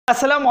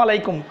আসসালামু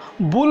আলাইকুম।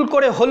 ভুল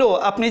করে হলেও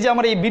আপনি যে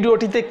আমার এই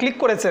ভিডিওটিতে ক্লিক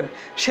করেছেন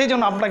সেই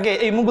জন্য আপনাকে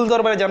এই মুঘল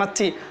দরবারে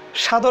জানাচ্ছি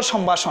সাদর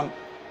সম্ভাষণ।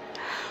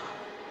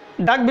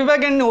 ডাক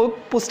বিভাগের নিয়োগ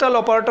পোস্টাল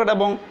অপারেটর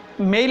এবং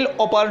মেইল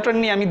অপারেটর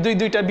নিয়ে আমি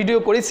দুইটা ভিডিও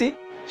করেছি।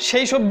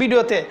 সেই সব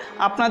ভিডিওতে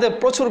আপনাদের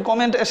প্রচুর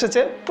কমেন্ট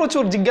এসেছে,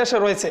 প্রচুর জিজ্ঞাসা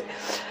রয়েছে।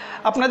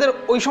 আপনাদের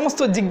ওই সমস্ত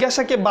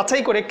জিজ্ঞাসাকে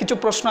বাছাই করে কিছু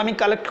প্রশ্ন আমি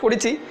কালেক্ট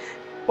করেছি,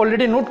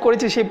 অলরেডি নোট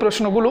করেছি সেই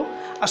প্রশ্নগুলো।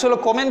 আসলে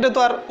কমেন্টে তো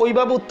আর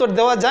ওইভাবে উত্তর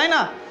দেওয়া যায়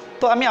না,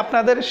 তো আমি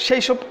আপনাদের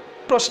সেই সব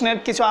প্রশ্নের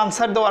কিছু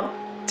আনসার দেওয়ার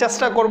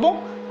চেষ্টা করব।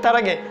 তার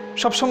আগে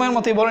সবসময়ের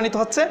মতোই বলে নিতে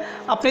হচ্ছে,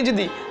 আপনি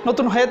যদি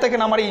নতুন হয়ে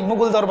থাকেন আমার এই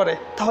মুঘল দরবারে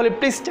তাহলে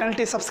প্লিজ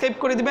চ্যানেলটি সাবস্ক্রাইব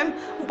করে দিবেন,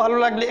 ভালো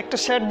লাগলে একটা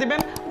শেয়ার দিবেন,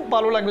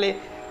 ভালো লাগলে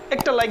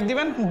একটা লাইক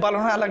দিবেন, ভালো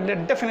না লাগলে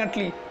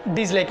ডেফিনেটলি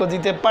ডিসলাইকও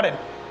দিতে পারেন।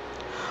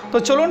 তো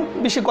চলুন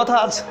বেশি কথা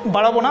আজ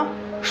বাড়াবো না,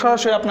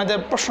 সরাসরি আপনাদের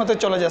প্রশ্নতে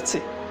চলে যাচ্ছি।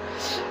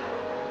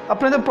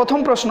 আপনাদের প্রথম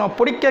প্রশ্ন,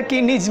 পরীক্ষা কি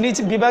নিজ নিজ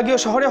বিভাগীয়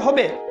শহরে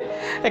হবে?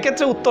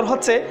 এক্ষেত্রে উত্তর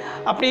হচ্ছে,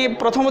 আপনি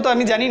প্রথমত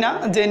আমি জানি না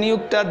যে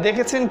নিয়োগটা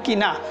দেখেছেন কি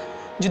না।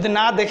 যদি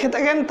না দেখে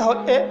থাকেন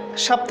তাহলে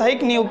সাপ্তাহিক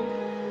নিয়োগ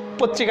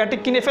পত্রিকাটি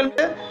কিনে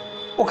ফেলবে,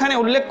 ওখানে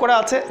উল্লেখ করা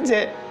আছে যে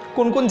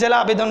কোন কোন জেলা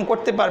আবেদন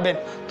করতে পারবেন।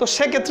 তো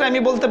সেক্ষেত্রে আমি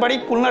বলতে পারি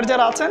খুলনার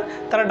যারা আছেন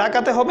তারা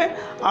ঢাকাতে হবে,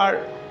 আর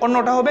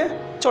অন্যটা হবে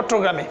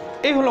চট্টগ্রামে।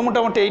 এই হলো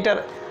মোটামুটি এইটার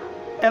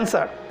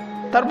অ্যান্সার।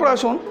 তারপর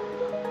আসুন,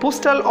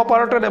 পোস্টাল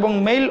অপারেটর এবং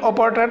মেইল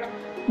অপারেটর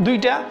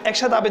দুইটা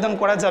একসাথে আবেদন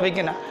করা যাবে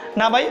কিনা।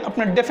 না ভাই,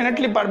 আপনার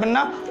ডেফিনেটলি পারবেন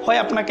না। হয়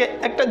আপনাকে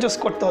একটা চুজ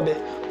করতে হবে,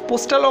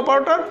 পোস্টাল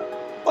অপারেটর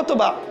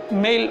অথবা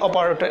মেইল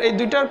অপারেটর, এই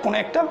দুইটার কোনো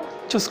একটা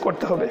চুজ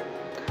করতে হবে।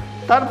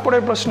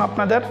 তারপরের প্রশ্ন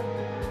আপনাদের,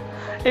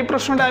 এই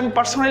প্রশ্নটা আমি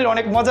পার্সোনালি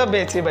অনেক মজা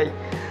পেয়েছি ভাই।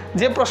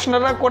 যে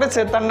প্রশ্নটা করেছে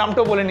তার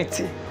নামটাও বলে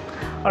নিচ্ছি,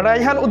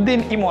 রাইহান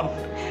উদ্দিন ইমন।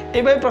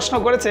 এইভাবে প্রশ্ন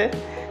করেছে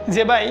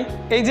যে ভাই,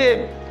 এই যে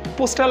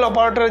পোস্টাল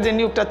অপারেটরের যে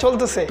নিয়োগটা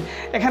চলতেছে,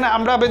 এখানে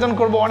আমরা আবেদন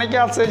করব, অনেকে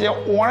আছে যে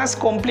অনার্স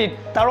কমপ্লিট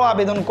তারাও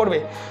আবেদন করবে।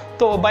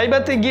 তো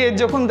বাইবাতে গিয়ে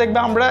যখন দেখবে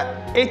আমরা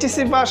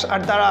এইচএসসি পাস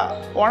আর তারা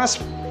অনার্স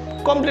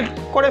কমপ্লিট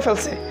করে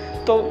ফেলছে,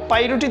 তো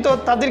প্রায়োরিটি তো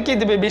তাদেরকেই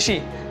দেবে বেশি,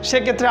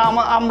 সেক্ষেত্রে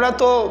আমরা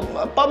তো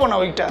পাবো না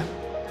ওইটা।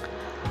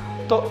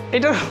 তো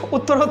এটার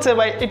উত্তর হচ্ছে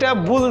ভাই, এটা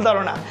ভুল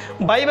ধারণা।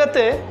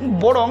 বাইবাতে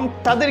বরং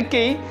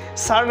তাদেরকেই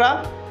স্যাররা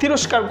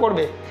তিরস্কার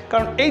করবে,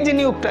 কারণ এই যে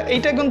নিয়োগটা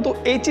এইটা কিন্তু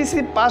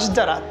এইচএসসি পাস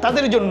যারা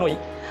তাদের জন্যই।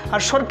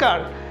 আর সরকার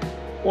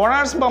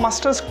অনার্স বা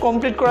মাস্টার্স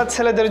কমপ্লিট করা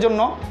ছেলেদের জন্য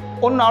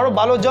অন্য আরও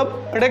ভালো জব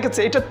রেখেছে,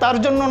 এটা তার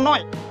জন্য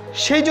নয়।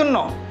 সেই জন্য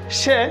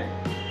সে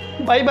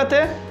বাইবাতে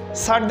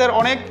স্যারদের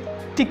অনেক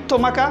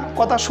তিক্তমাখা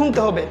কথা শুনতে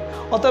হবে।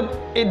 অতএব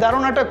এই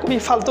ধারণাটা খুবই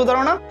ফালতু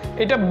ধারণা,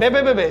 এটা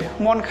ভেবে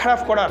মন খারাপ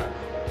করার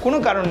কোনো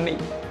কারণ নেই।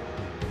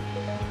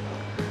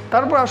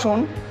 তারপর আসুন,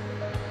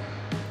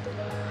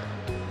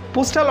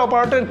 পোস্টাল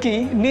অপারেটর কি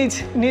নিজ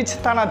নিজ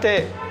থানাতে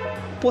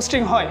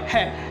পোস্টিং হয়?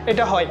 হ্যাঁ,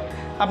 এটা হয়।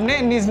 আপনি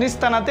নিজ নিজ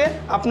থানাতে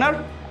আপনার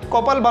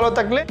কপাল ভালো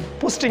থাকলে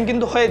পোস্টিং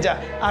কিন্তু হয়ে যায়,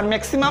 আর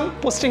ম্যাক্সিমাম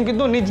পোস্টিং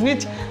কিন্তু নিজ নিজ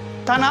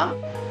থানা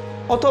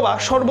অথবা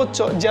সর্বোচ্চ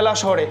জেলা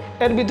শহরে,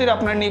 এর ভিতরে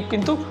আপনার নিয়োগ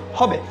কিন্তু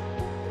হবে।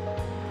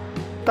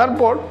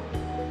 তারপর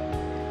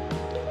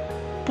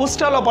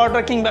পোস্টাল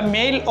অপারেটর কিংবা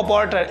মেইল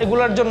অপারেটর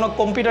এগুলোর জন্য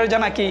কম্পিউটার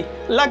জানা কি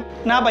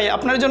না ভাই,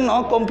 আপনার জন্য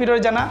কম্পিউটার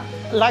জানা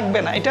লাগবে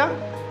না, এটা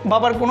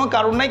ভাবার কোনো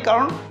কারণ নাই।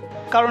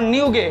 কারণ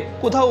নিয়োগে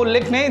কোথাও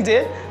উল্লেখ নেই যে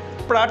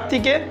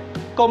প্রার্থীকে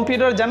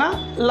কম্পিউটার জানা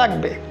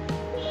লাগবে।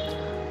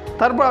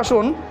 তারপর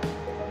আসুন,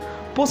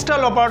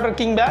 পোস্টাল অপারেটর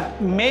কিংবা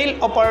মেইল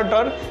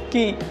অপারেটর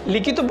কি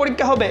লিখিত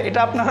পরীক্ষা হবে? এটা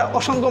আপনারা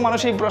অসংখ্য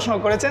মানুষই প্রশ্ন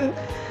করেছেন।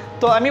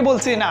 তো আমি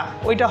বলছি না,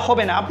 ওইটা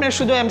হবে না। আপনার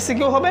শুধু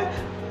এমসিকিউ হবে,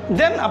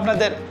 দেন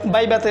আপনাদের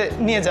বাইবাতে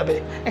নিয়ে যাবে,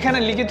 এখানে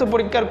লিখিত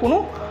পরীক্ষার কোনো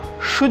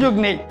সুযোগ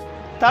নেই।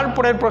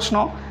 তারপরের প্রশ্ন,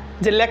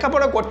 যে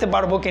লেখাপড়া করতে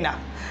পারবো কিনা।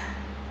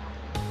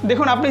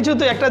 দেখুন, আপনি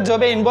যেহেতু একটা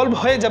জবে ইনভলভ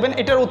হয়ে যাবেন,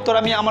 এটার উত্তর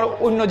আমি আমার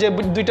অন্য যে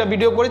দুইটা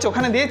ভিডিও করেছি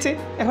ওখানে দিয়েছি,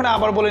 এখন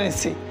আবার বলে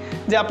নিচ্ছি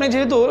যে আপনি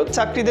যেহেতু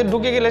চাকরিতে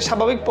ঢুকে গেলে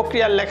স্বাভাবিক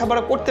প্রক্রিয়ার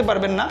লেখাপড়া করতে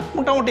পারবেন না,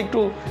 মোটামুটি একটু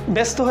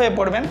ব্যস্ত হয়ে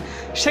পড়বেন।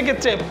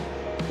 সেক্ষেত্রে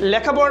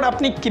লেখাপড়াটা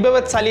আপনি কীভাবে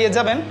চালিয়ে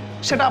যাবেন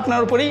সেটা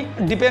আপনার উপরেই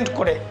ডিপেন্ড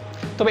করে।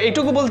 তবে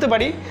এইটুকু বলতে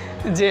পারি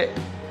যে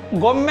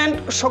গভর্নমেন্ট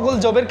সকল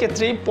জবের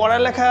ক্ষেত্রেই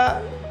পড়ালেখার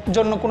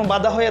জন্য কোনো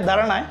বাধা হয়ে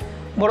দাঁড়ায়,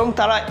 বরং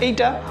তারা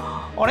এইটা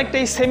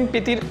অনেকটাই সেম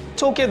প্রীতির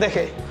চোখে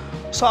দেখে।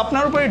 সো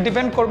আপনার উপরে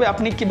ডিপেন্ড করবে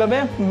আপনি কিভাবে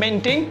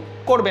মেনটেন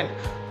করবেন।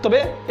 তবে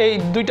এই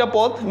দুইটা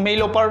পদ,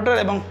 মেইল অপারেটর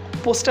এবং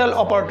পোস্টাল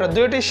অপারেটর,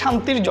 দুইটাই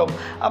শান্তির জব,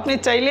 আপনি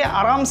চাইলে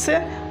আরামসে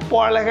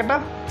পড়ালেখাটা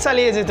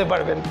চালিয়ে যেতে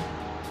পারবেন।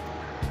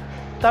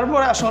 তারপর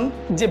আসুন,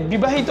 যে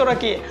বিবাহিতরা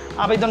কি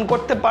আবেদন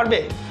করতে পারবে?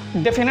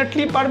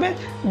 ডেফিনেটলি পারবে,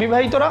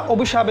 বিবাহিতরা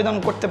অবশ্যই আবেদন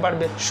করতে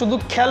পারবে। শুধু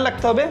খেয়াল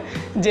রাখতে হবে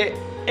যে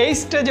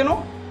এইজটা যেন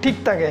ঠিক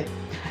থাকে।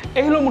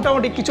 এগুলো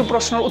মোটামুটি কিছু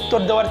প্রশ্নের উত্তর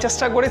দেওয়ার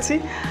চেষ্টা করেছি।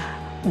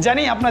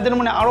 জানি আপনাদের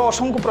মনে আরও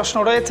অসংখ্য প্রশ্ন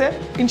রয়েছে,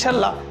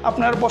 ইনশাল্লাহ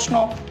আপনার প্রশ্ন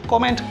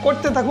কমেন্ট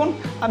করতে থাকুন।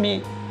 আমি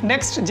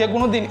নেক্সট যে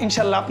কোনো দিন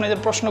ইনশাল্লাহ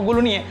আপনাদের প্রশ্নগুলো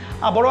নিয়ে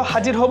আবারও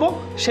হাজির হব।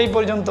 সেই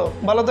পর্যন্ত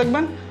ভালো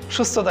থাকবেন,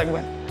 সুস্থ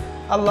থাকবেন।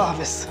 আল্লাহ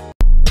হাফেজ।